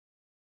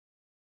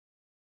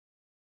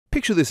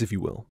Picture this if you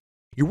will.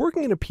 You're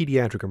working in a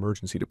pediatric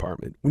emergency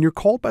department when you're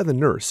called by the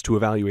nurse to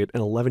evaluate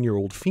an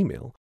 11-year-old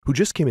female who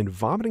just came in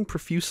vomiting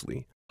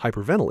profusely,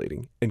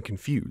 hyperventilating, and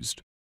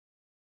confused.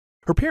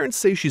 Her parents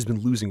say she's been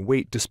losing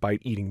weight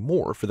despite eating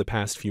more for the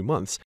past few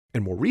months,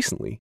 and more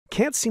recently,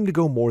 can't seem to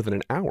go more than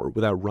an hour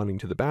without running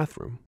to the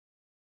bathroom.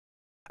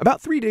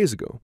 About 3 days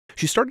ago,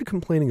 she started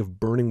complaining of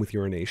burning with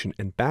urination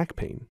and back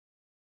pain.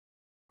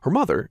 Her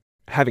mother,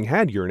 having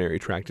had urinary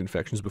tract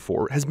infections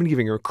before, has been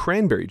giving her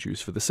cranberry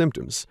juice for the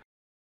symptoms.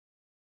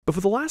 But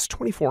for the last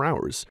 24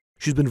 hours,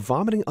 she's been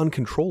vomiting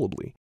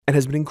uncontrollably and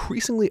has been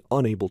increasingly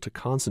unable to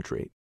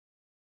concentrate.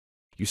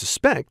 You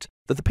suspect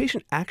that the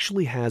patient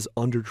actually has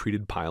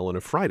undertreated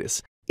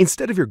pyelonephritis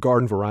instead of your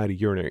garden variety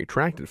urinary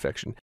tract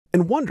infection,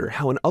 and wonder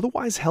how an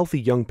otherwise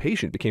healthy young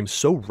patient became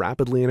so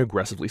rapidly and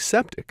aggressively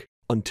septic,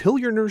 until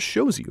your nurse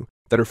shows you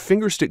that her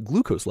fingerstick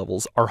glucose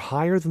levels are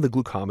higher than the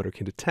glucometer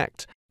can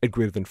detect, at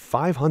greater than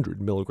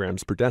 500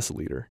 milligrams per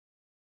deciliter.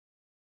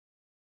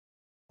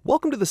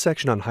 Welcome to the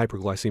section on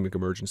hyperglycemic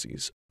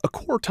emergencies, a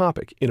core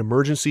topic in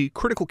emergency,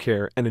 critical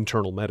care, and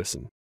internal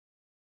medicine.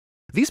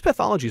 These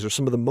pathologies are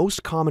some of the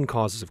most common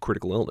causes of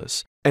critical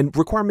illness and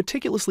require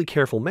meticulously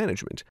careful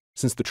management,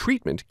 since the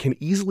treatment can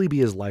easily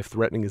be as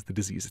life-threatening as the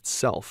disease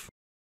itself.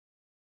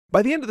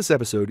 By the end of this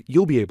episode,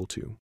 you'll be able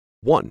to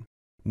 1.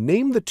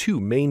 Name the 2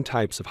 main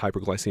types of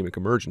hyperglycemic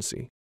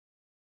emergency.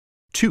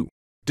 2.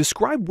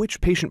 Describe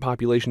which patient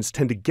populations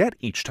tend to get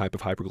each type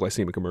of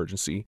hyperglycemic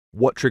emergency,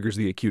 what triggers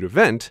the acute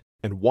event,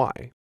 and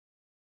why.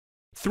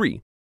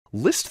 3.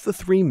 List the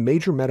 3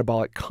 major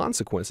metabolic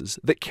consequences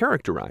that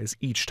characterize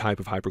each type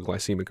of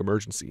hyperglycemic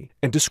emergency,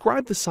 and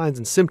describe the signs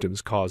and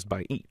symptoms caused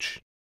by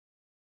each.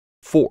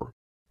 4.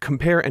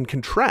 Compare and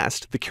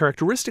contrast the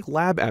characteristic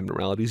lab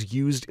abnormalities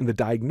used in the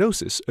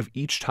diagnosis of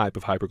each type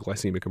of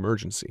hyperglycemic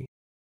emergency.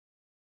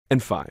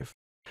 And 5.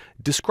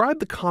 Describe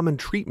the common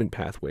treatment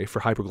pathway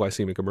for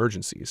hyperglycemic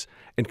emergencies,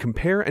 and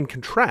compare and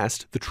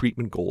contrast the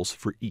treatment goals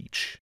for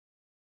each.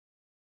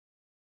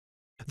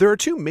 There are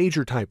 2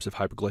 major types of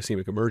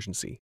hyperglycemic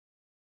emergency: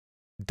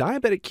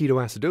 diabetic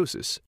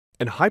ketoacidosis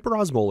and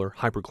hyperosmolar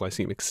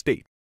hyperglycemic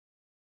state,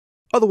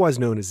 otherwise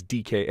known as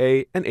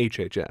Dka and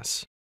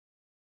Hhs.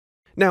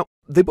 Now,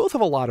 they both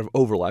have a lot of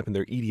overlap in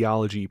their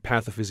etiology,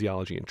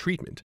 pathophysiology, and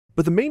treatment,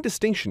 but the main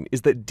distinction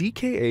is that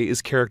Dka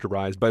is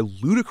characterized by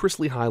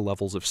ludicrously high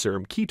levels of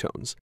serum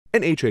ketones,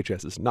 and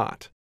Hhs is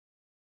not.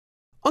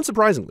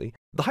 Unsurprisingly,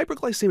 the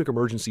hyperglycemic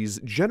emergencies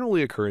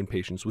generally occur in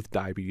patients with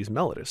diabetes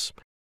mellitus.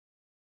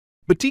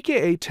 But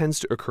Dka tends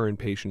to occur in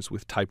patients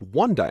with type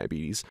 1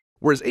 diabetes,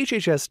 whereas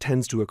Hhs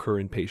tends to occur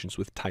in patients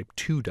with type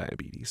 2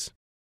 diabetes.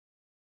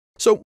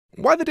 So,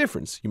 why the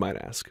difference, you might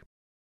ask?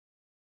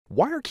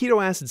 Why are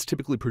ketoacids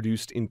typically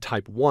produced in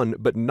type 1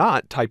 but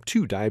not type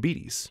 2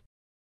 diabetes?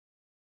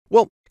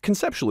 Well,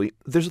 conceptually,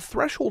 there's a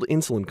threshold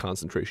insulin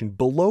concentration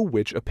below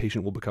which a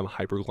patient will become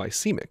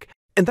hyperglycemic,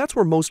 and that's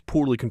where most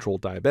poorly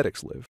controlled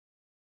diabetics live.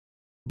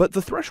 But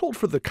the threshold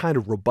for the kind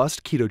of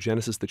robust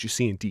ketogenesis that you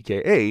see in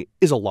Dka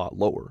is a lot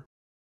lower.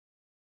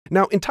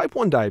 Now, in type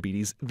 1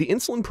 diabetes, the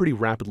insulin pretty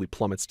rapidly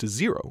plummets to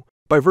 0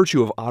 by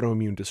virtue of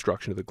autoimmune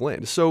destruction of the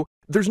gland, so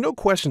there's no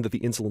question that the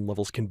insulin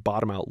levels can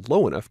bottom out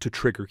low enough to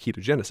trigger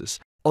ketogenesis,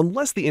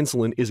 unless the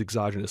insulin is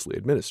exogenously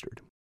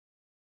administered.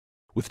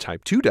 With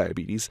type 2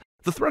 diabetes,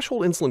 the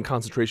threshold insulin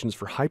concentrations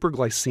for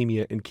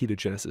hyperglycemia and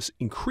ketogenesis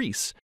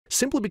increase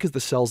simply because the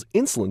cell's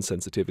insulin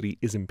sensitivity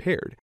is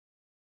impaired.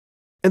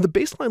 And the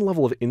baseline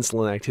level of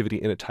insulin activity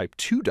in a type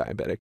 2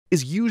 diabetic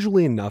is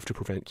usually enough to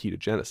prevent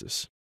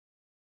ketogenesis.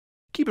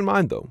 Keep in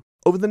mind, though,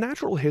 over the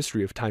natural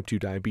history of type 2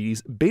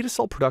 diabetes, beta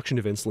cell production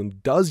of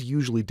insulin does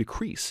usually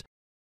decrease.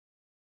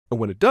 And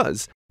when it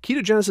does,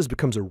 ketogenesis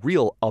becomes a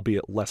real,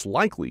 albeit less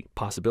likely,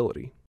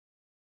 possibility.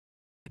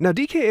 Now,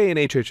 Dka and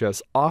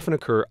Hhs often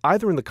occur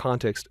either in the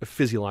context of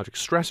physiologic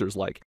stressors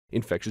like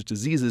infectious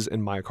diseases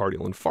and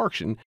myocardial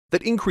infarction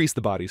that increase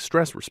the body's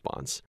stress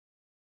response.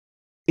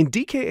 In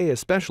Dka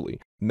especially,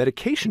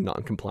 medication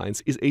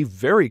noncompliance is a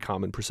very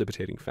common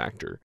precipitating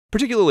factor,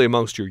 particularly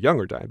amongst your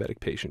younger diabetic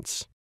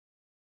patients.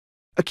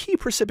 A key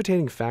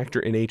precipitating factor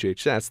in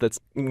Hhs that's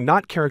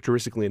not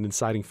characteristically an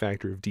inciting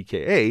factor of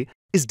Dka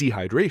is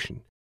dehydration.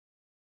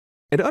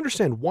 And to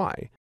understand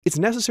why, it's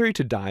necessary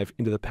to dive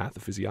into the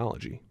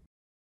pathophysiology.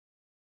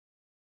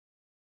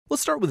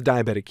 Let's start with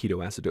diabetic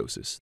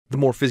ketoacidosis, the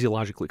more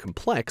physiologically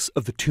complex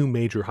of the 2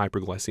 major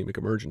hyperglycemic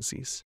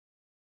emergencies.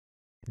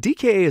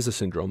 Dka is a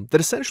syndrome that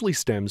essentially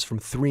stems from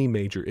 3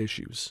 major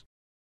issues.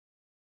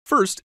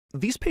 First,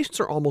 these patients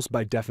are almost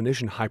by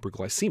definition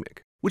hyperglycemic,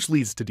 which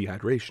leads to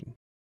dehydration.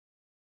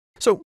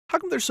 So, how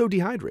come they're so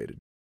dehydrated?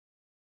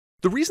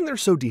 The reason they're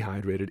so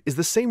dehydrated is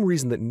the same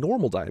reason that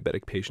normal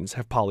diabetic patients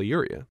have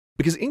polyuria,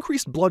 because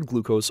increased blood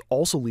glucose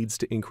also leads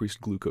to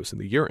increased glucose in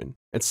the urine,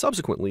 and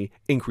subsequently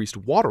increased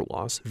water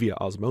loss via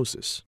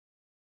osmosis.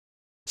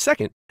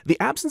 Second, the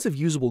absence of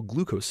usable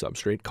glucose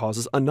substrate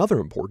causes another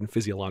important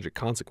physiologic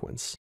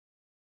consequence: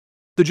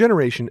 the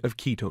generation of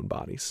ketone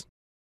bodies.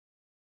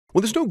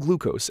 When there's no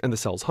glucose and the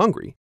cell's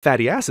hungry,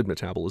 fatty acid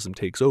metabolism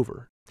takes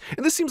over,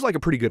 And this seems like a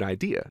pretty good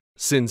idea,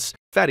 since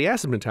fatty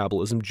acid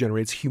metabolism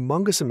generates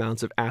humongous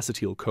amounts of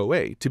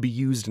acetyl-CoA to be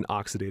used in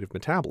oxidative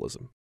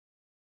metabolism.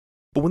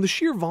 But when the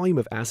sheer volume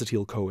of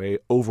acetyl-CoA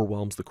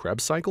overwhelms the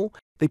Krebs cycle,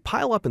 they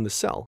pile up in the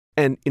cell,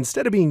 and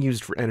instead of being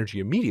used for energy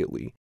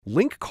immediately,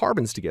 link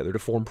carbons together to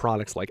form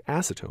products like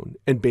acetone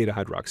and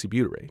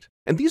beta-hydroxybutyrate.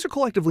 And these are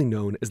collectively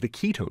known as the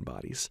ketone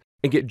bodies,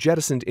 and get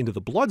jettisoned into the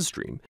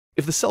bloodstream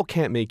if the cell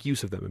can't make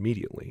use of them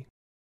immediately.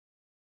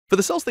 For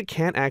the cells that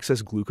can't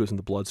access glucose in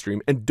the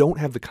bloodstream and don't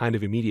have the kind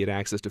of immediate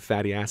access to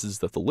fatty acids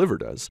that the liver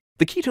does,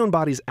 the ketone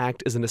bodies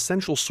act as an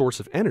essential source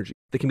of energy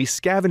that can be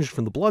scavenged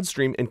from the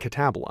bloodstream and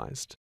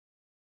catabolized.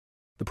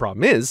 The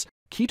problem is,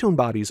 ketone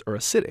bodies are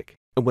acidic,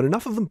 and when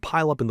enough of them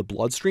pile up in the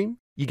bloodstream,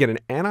 you get an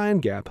anion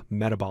gap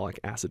metabolic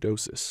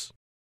acidosis.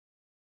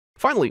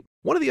 Finally,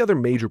 one of the other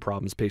major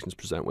problems patients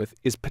present with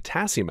is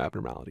potassium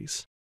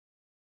abnormalities.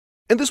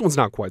 And this one's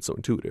not quite so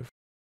intuitive.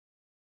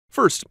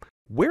 First,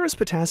 where is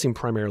potassium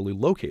primarily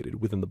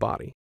located within the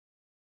body?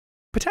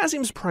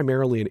 Potassium is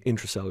primarily an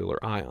intracellular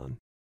ion,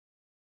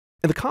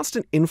 and the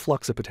constant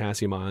influx of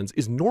potassium ions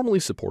is normally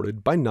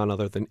supported by none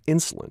other than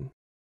insulin.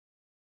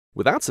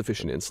 Without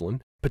sufficient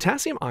insulin,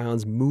 potassium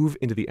ions move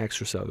into the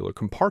extracellular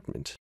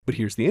compartment. But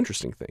here's the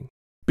interesting thing.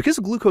 Because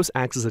glucose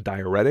acts as a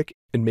diuretic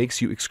and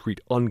makes you excrete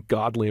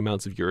ungodly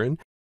amounts of urine,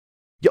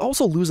 you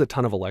also lose a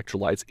ton of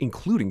electrolytes,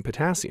 including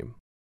potassium.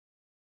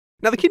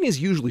 Now, the kidney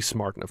is usually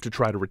smart enough to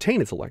try to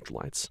retain its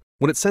electrolytes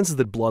when it senses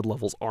that blood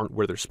levels aren't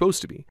where they're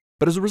supposed to be.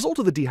 But as a result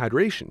of the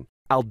dehydration,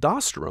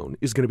 aldosterone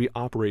is going to be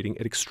operating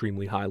at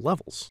extremely high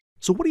levels.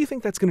 So what do you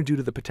think that's going to do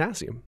to the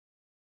potassium?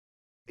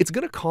 It's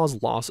going to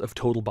cause loss of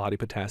total body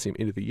potassium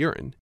into the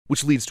urine,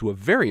 which leads to a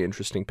very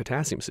interesting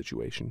potassium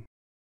situation.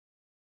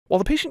 While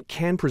the patient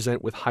can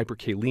present with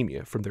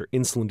hyperkalemia from their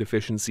insulin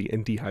deficiency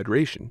and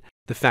dehydration,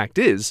 the fact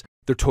is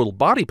their total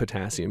body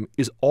potassium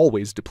is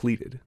always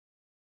depleted.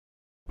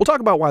 We'll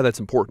talk about why that's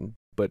important,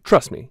 but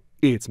trust me,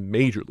 it's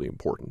majorly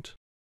important.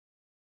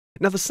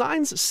 Now, the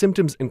signs,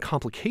 symptoms, and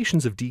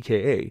complications of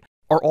DKA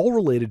are all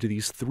related to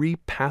these three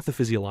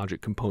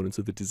pathophysiologic components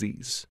of the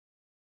disease.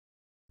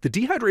 The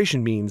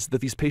dehydration means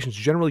that these patients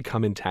generally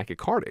come in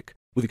tachycardic,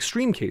 with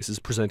extreme cases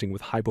presenting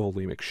with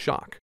hypovolemic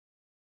shock.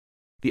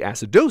 The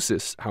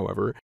acidosis,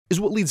 however, is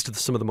what leads to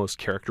some of the most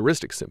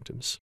characteristic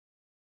symptoms.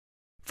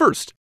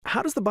 First,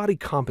 how does the body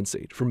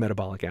compensate for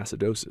metabolic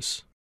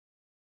acidosis?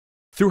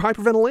 Through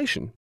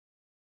hyperventilation.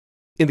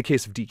 In the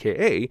case of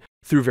DKA,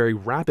 through very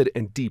rapid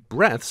and deep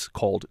breaths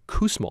called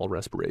Kussmaul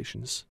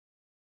respirations.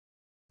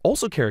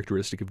 Also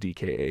characteristic of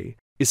DKA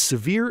is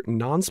severe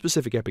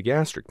nonspecific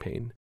epigastric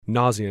pain,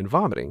 nausea and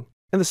vomiting,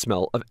 and the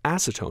smell of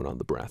acetone on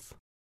the breath.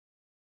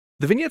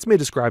 The vignettes may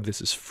describe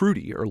this as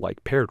fruity or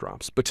like pear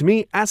drops, but to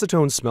me,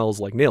 acetone smells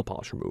like nail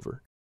polish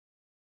remover.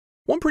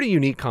 One pretty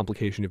unique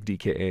complication of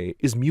DKA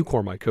is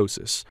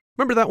mucormicosis.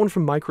 Remember that one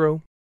from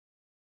Micro?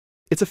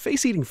 It's a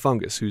face-eating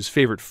fungus whose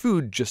favorite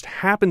food just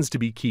happens to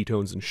be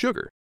ketones and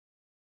sugar,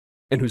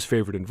 and whose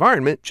favorite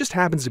environment just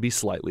happens to be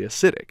slightly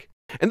acidic.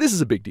 And this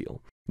is a big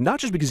deal, not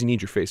just because you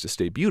need your face to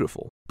stay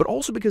beautiful, but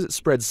also because it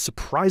spreads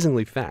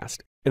surprisingly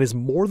fast and is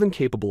more than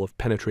capable of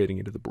penetrating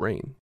into the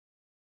brain.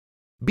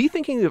 Be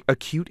thinking of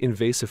acute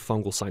invasive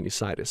fungal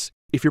sinusitis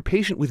if your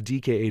patient with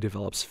DKA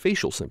develops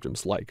facial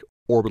symptoms like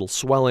orbital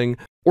swelling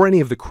or any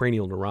of the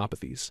cranial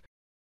neuropathies.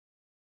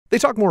 They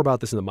talk more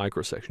about this in the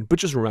micro section, but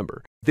just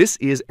remember, this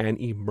is an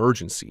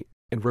emergency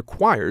and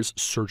requires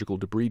surgical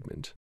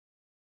debridement.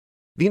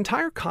 The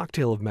entire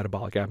cocktail of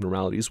metabolic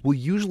abnormalities will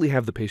usually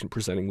have the patient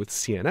presenting with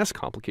CNS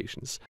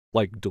complications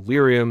like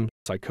delirium,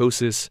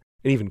 psychosis,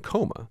 and even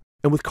coma,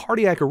 and with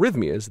cardiac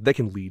arrhythmias that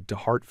can lead to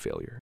heart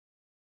failure.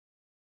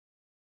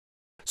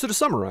 So to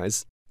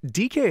summarize,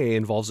 DKA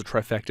involves a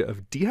trifecta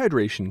of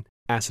dehydration,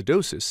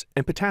 acidosis,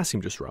 and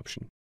potassium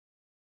disruption.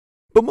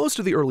 But most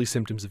of the early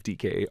symptoms of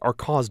DKA are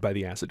caused by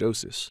the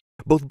acidosis.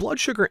 Both blood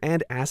sugar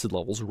and acid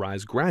levels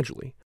rise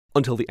gradually,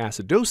 until the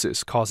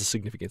acidosis causes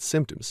significant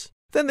symptoms.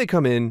 Then they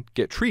come in,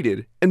 get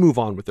treated, and move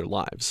on with their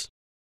lives.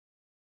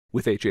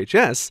 With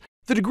HHS,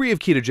 the degree of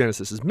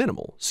ketogenesis is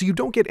minimal, so you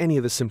don't get any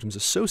of the symptoms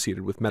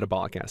associated with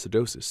metabolic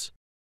acidosis.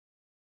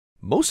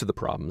 Most of the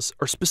problems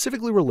are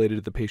specifically related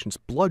to the patient's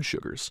blood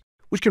sugars,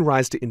 which can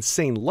rise to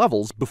insane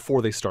levels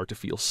before they start to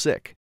feel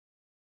sick.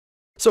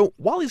 So,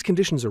 while these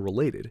conditions are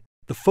related,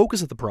 the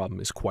focus of the problem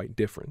is quite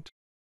different.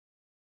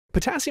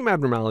 Potassium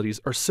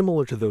abnormalities are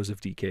similar to those of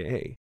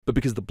DKA, but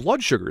because the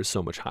blood sugar is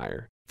so much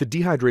higher, the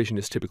dehydration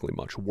is typically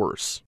much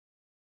worse.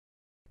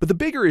 But the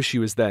bigger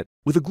issue is that,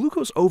 with a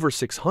glucose over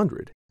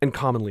 600, and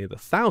commonly in the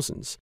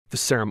thousands, the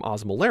serum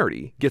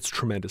osmolarity gets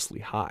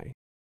tremendously high.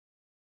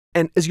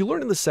 And as you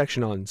learn in the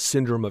section on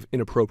syndrome of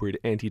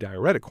inappropriate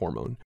antidiuretic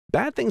hormone,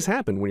 bad things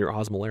happen when your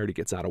osmolarity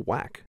gets out of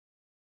whack.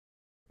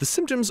 The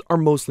symptoms are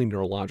mostly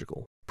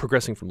neurological,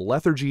 progressing from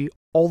lethargy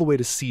all the way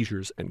to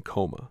seizures and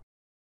coma.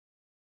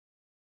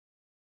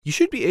 You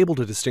should be able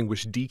to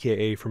distinguish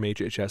DKA from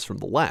HHS from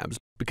the labs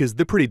because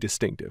they're pretty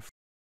distinctive.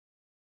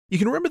 You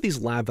can remember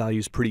these lab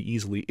values pretty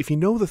easily if you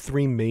know the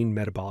three main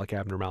metabolic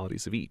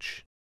abnormalities of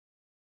each.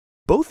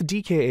 Both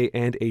Dka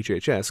and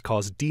Hhs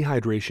cause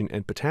dehydration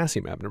and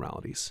potassium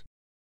abnormalities.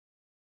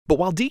 But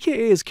while Dka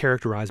is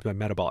characterized by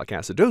metabolic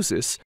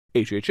acidosis,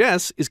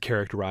 Hhs is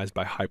characterized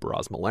by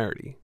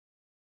hyperosmolarity.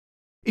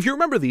 If you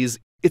remember these,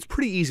 it's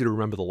pretty easy to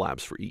remember the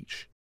labs for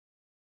each.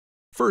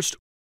 First,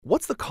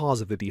 what's the cause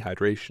of the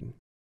dehydration?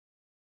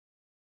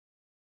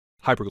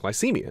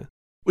 Hyperglycemia,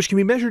 which can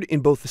be measured in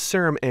both the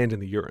serum and in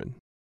the urine.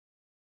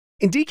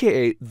 In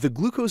Dka, the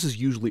glucose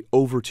is usually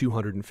over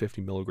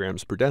 250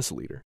 milligrams per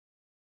deciliter.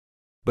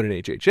 But in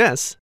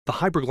Hhs, the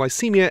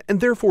hyperglycemia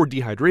and therefore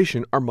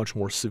dehydration are much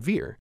more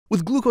severe,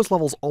 with glucose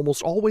levels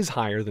almost always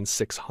higher than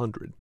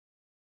 600.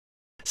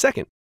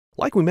 Second,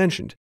 like we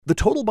mentioned, the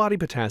total body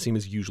potassium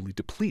is usually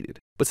depleted,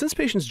 but since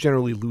patients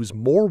generally lose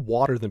more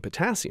water than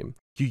potassium,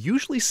 you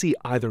usually see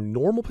either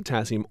normal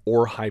potassium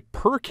or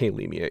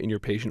hyperkalemia in your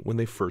patient when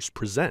they first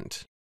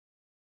present.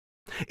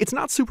 It's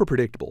not super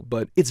predictable,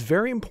 but it's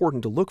very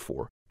important to look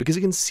for because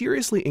it can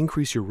seriously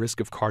increase your risk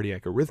of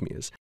cardiac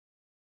arrhythmias,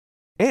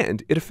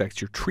 and it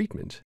affects your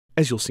treatment,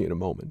 as you'll see in a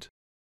moment.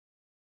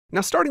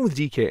 Now, starting with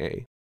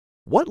Dka,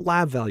 what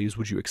lab values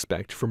would you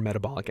expect for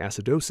metabolic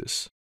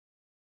acidosis?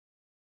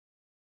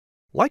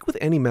 Like with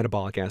any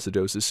metabolic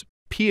acidosis,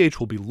 pH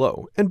will be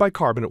low, and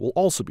bicarbonate will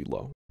also be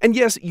low. And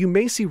yes, you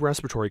may see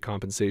respiratory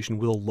compensation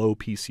with a low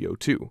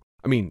PCO2.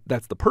 I mean,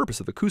 that's the purpose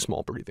of the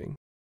Kussmaul breathing.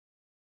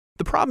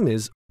 The problem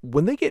is,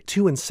 when they get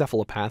too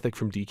encephalopathic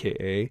from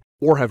Dka,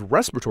 or have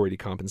respiratory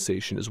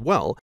decompensation as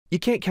well, you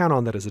can't count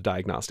on that as a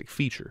diagnostic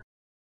feature.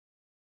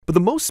 But the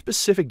most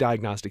specific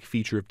diagnostic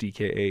feature of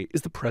Dka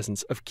is the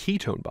presence of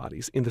ketone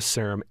bodies in the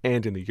serum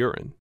and in the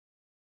urine.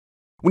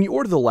 When you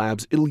order the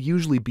labs, it'll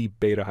usually be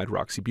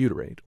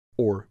beta-hydroxybutyrate,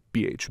 or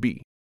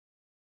BHB.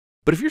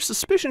 But if your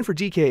suspicion for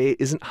Dka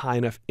isn't high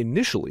enough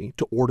initially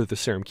to order the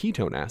serum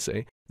ketone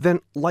assay, then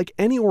like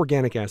any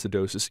organic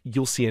acidosis,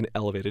 you'll see an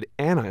elevated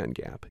anion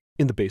gap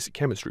in the basic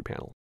chemistry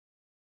panel.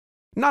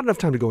 Not enough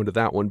time to go into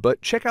that one,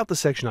 but check out the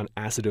section on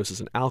acidosis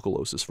and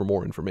alkalosis for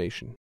more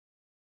information.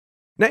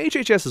 Now,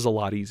 Hhs is a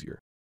lot easier.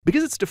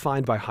 Because it's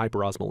defined by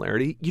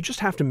hyperosmolarity, you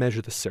just have to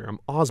measure the serum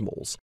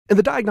osmoles, and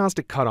the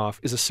diagnostic cutoff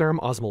is a serum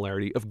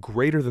osmolarity of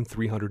greater than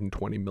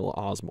 320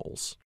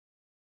 milliosmoles.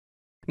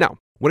 Now,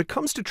 when it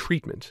comes to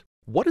treatment,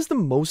 what is the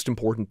most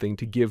important thing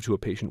to give to a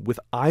patient with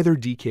either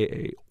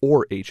Dka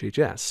or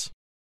Hhs?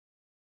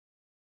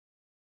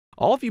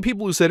 All of you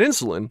people who said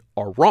insulin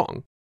are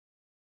wrong.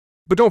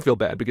 But don't feel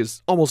bad,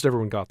 because almost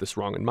everyone got this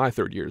wrong in my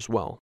third year as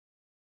well.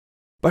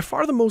 By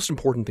far the most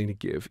important thing to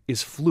give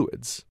is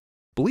fluids.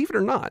 Believe it or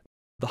not,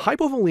 the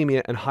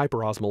hypovolemia and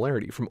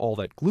hyperosmolarity from all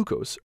that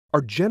glucose are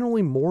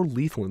generally more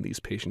lethal in these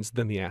patients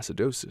than the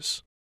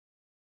acidosis.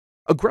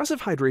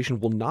 Aggressive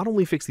hydration will not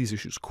only fix these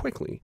issues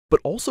quickly,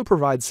 but also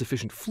provide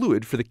sufficient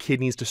fluid for the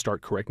kidneys to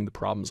start correcting the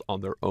problems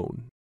on their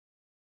own.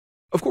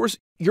 Of course,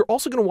 you're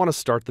also going to want to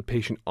start the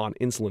patient on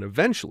insulin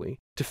eventually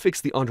to fix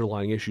the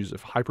underlying issues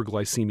of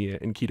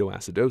hyperglycemia and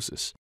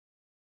ketoacidosis.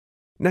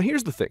 Now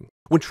here's the thing,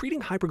 when treating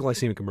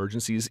hyperglycemic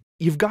emergencies,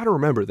 you've got to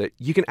remember that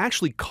you can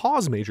actually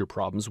cause major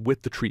problems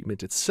with the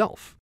treatment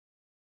itself.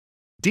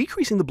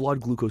 Decreasing the blood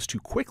glucose too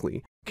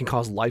quickly can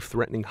cause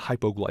life-threatening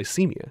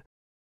hypoglycemia,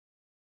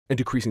 and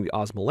decreasing the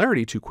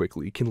osmolarity too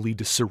quickly can lead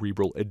to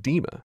cerebral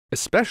edema,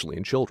 especially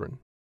in children.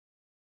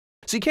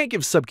 So you can't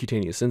give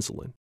subcutaneous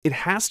insulin. It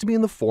has to be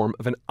in the form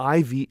of an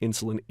IV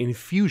insulin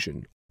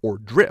infusion, or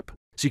drip,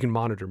 so you can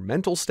monitor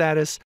mental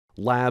status,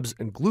 labs,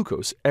 and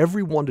glucose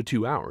every 1 to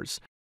 2 hours,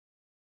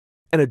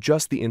 and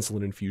adjust the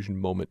insulin infusion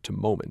moment to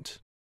moment.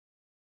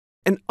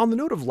 And on the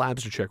note of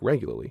labs to check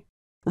regularly,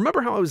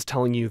 remember how I was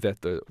telling you that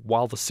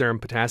while the serum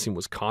potassium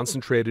was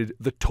concentrated,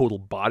 the total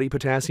body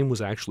potassium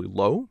was actually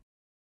low?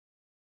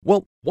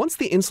 Well, once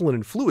the insulin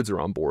and fluids are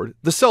on board,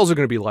 the cells are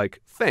going to be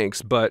like,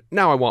 thanks, but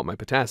now I want my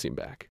potassium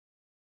back.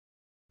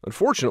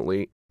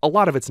 Unfortunately, a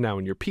lot of it's now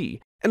in your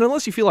pee, and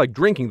unless you feel like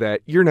drinking that,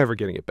 you're never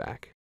getting it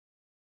back.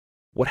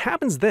 What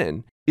happens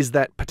then is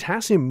that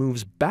potassium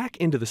moves back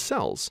into the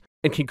cells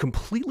and can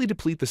completely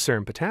deplete the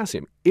serum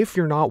potassium if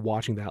you're not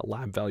watching that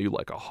lab value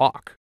like a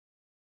hawk.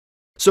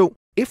 So,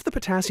 if the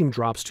potassium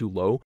drops too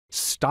low,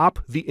 stop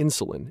the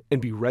insulin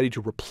and be ready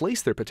to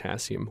replace their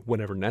potassium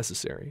whenever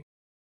necessary.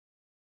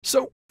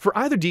 So, for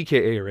either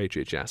Dka or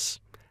Hhs,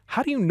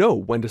 how do you know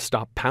when to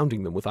stop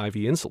pounding them with IV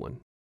insulin?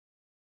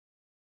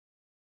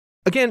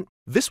 Again,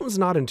 this one's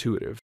not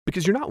intuitive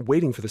because you're not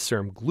waiting for the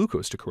serum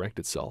glucose to correct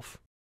itself.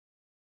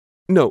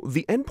 No,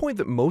 the endpoint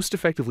that most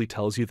effectively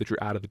tells you that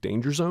you're out of the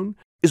danger zone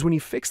is when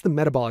you fix the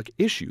metabolic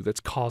issue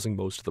that's causing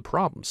most of the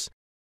problems.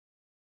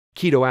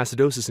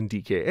 Ketoacidosis and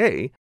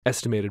Dka,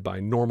 estimated by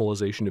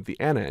normalization of the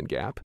anion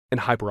gap,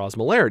 and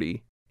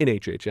hyperosmolarity in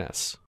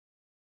Hhs.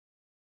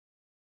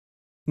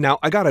 Now,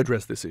 I gotta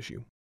address this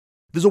issue.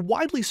 There's a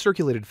widely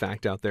circulated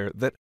fact out there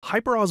that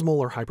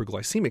hyperosmolar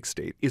hyperglycemic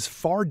state is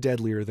far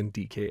deadlier than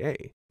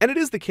Dka, and it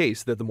is the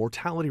case that the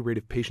mortality rate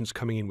of patients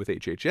coming in with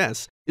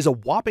Hhs is a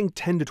whopping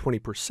 10 to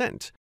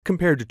 20%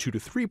 compared to 2 to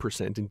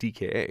 3% in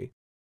Dka.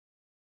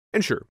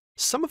 And sure,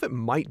 Some of it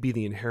might be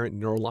the inherent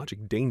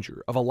neurologic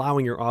danger of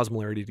allowing your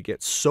osmolarity to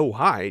get so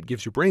high it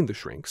gives your brain the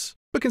shrinks,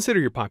 but consider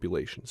your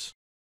populations.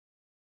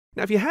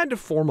 Now, if you had to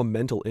form a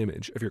mental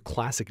image of your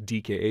classic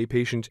DKA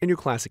patient and your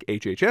classic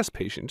HHS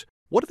patient,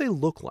 what do they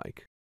look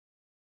like?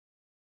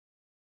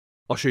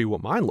 I'll show you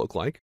what mine look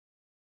like.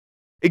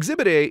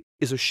 Exhibit A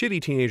is a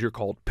shitty teenager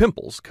called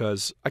Pimples,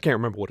 because I can't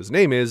remember what his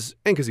name is,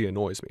 and because he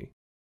annoys me.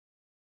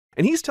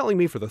 And he's telling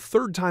me for the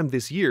third time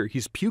this year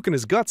he's puking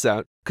his guts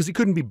out because he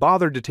couldn't be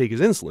bothered to take his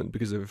insulin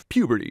because of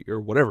puberty or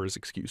whatever his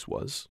excuse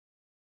was.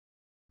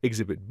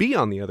 Exhibit B,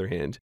 on the other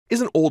hand, is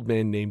an old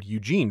man named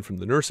Eugene from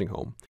the nursing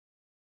home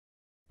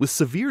with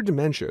severe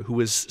dementia who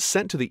was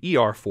sent to the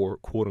ER for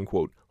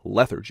quote-unquote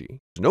lethargy.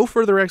 No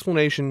further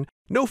explanation,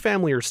 no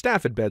family or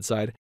staff at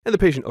bedside, and the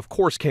patient of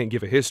course can't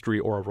give a history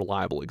or a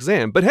reliable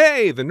exam, but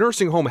hey, the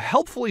nursing home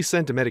helpfully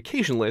sent a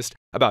medication list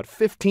about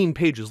 15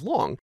 pages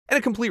long and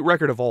a complete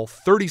record of all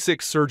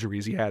 36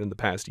 surgeries he had in the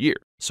past year.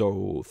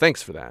 So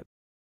thanks for that.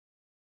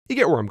 You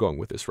get where I'm going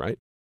with this, right?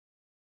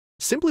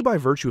 Simply by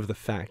virtue of the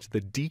fact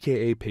that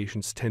DKA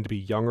patients tend to be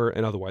younger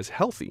and otherwise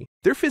healthy,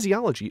 their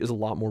physiology is a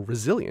lot more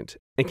resilient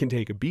and can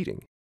take a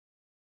beating.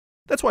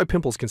 That's why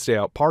Pimples can stay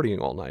out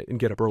partying all night and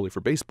get up early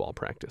for baseball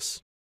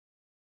practice.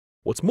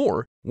 What's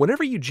more,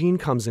 whenever Eugene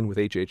comes in with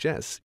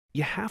HHS,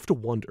 you have to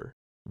wonder,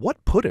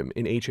 what put him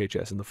in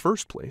HHS in the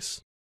first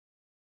place?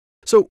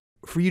 So,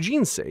 for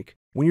Eugene's sake,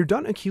 when you're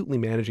done acutely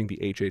managing the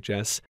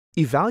HHS,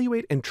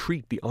 evaluate and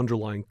treat the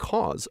underlying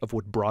cause of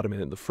what brought him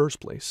in the first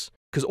place,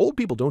 because old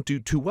people don't do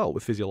too well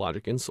with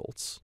physiologic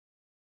insults.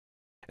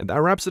 And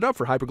that wraps it up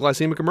for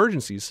Hyperglycemic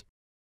Emergencies.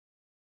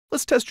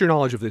 Let's test your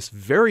knowledge of this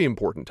very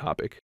important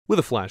topic with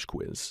a flash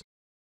quiz.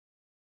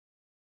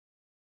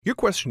 Your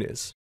question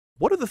is,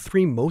 what are the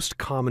 3 most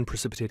common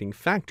precipitating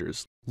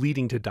factors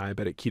leading to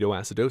diabetic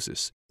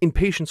ketoacidosis in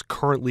patients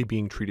currently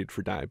being treated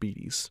for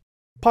diabetes?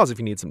 Pause if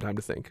you need some time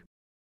to think.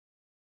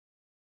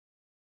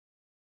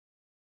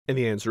 And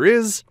the answer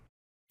is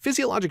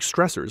physiologic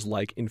stressors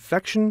like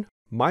infection,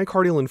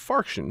 myocardial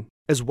infarction,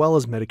 as well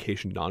as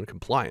medication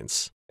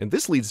noncompliance. And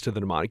this leads to the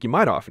mnemonic you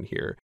might often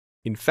hear: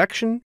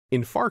 infection,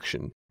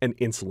 infarction, and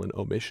insulin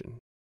omission.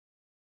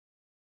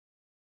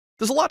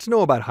 There's a lot to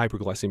know about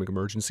hyperglycemic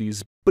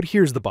emergencies, but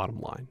here's the bottom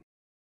line.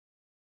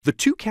 The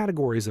 2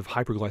 categories of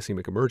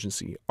hyperglycemic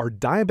emergency are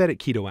diabetic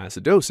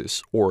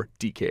ketoacidosis, or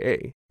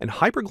DKA, and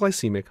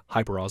hyperglycemic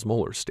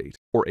hyperosmolar state,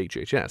 or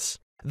HHS,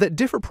 that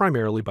differ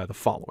primarily by the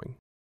following.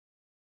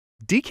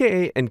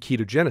 Dka and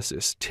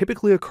ketogenesis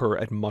typically occur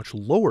at much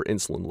lower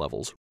insulin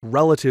levels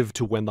relative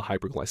to when the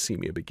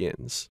hyperglycemia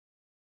begins.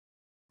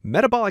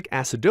 Metabolic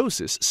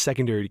acidosis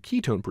secondary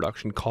to ketone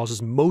production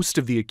causes most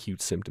of the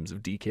acute symptoms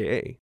of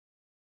DKA.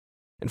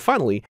 And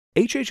finally,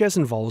 HHS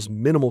involves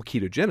minimal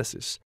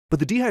ketogenesis, but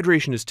the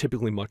dehydration is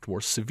typically much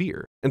more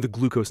severe, and the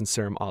glucose and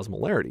serum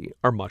osmolarity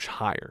are much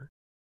higher.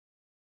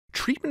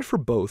 Treatment for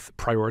both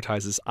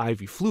prioritizes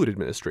IV fluid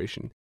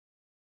administration,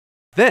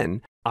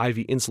 then IV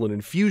insulin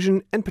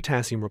infusion and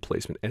potassium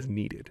replacement as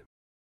needed.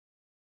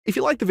 If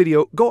you liked the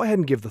video, go ahead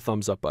and give the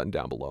thumbs up button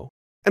down below.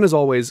 And as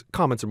always,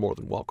 comments are more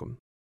than welcome.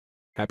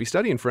 Happy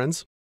studying,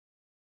 friends!